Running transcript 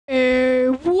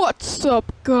What's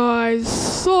up guys,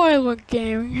 Silent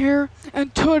Gaming here,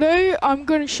 and today I'm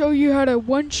going to show you how to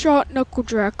one-shot Knuckle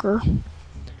Jacker.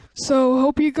 So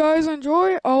hope you guys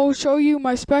enjoy. I'll show you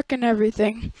my spec and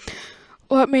everything.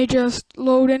 Let me just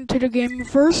load into the game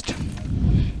first.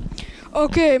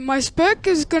 Okay, my spec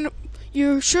is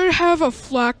you should have a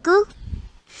flacker,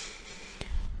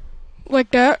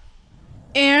 like that,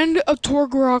 and a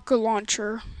Torg rocket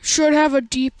launcher. Should have a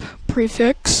deep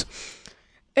prefix.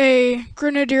 A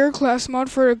Grenadier class mod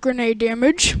for the grenade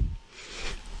damage,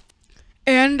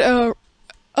 and a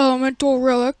elemental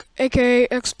relic, aka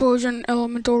explosion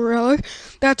elemental relic.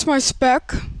 That's my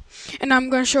spec, and I'm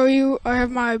gonna show you I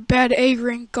have my bad A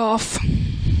rank off.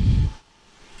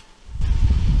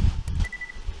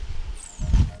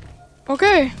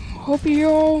 Okay, hope you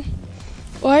all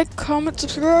like, comment,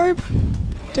 subscribe.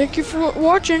 Thank you for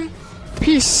watching.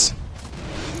 Peace.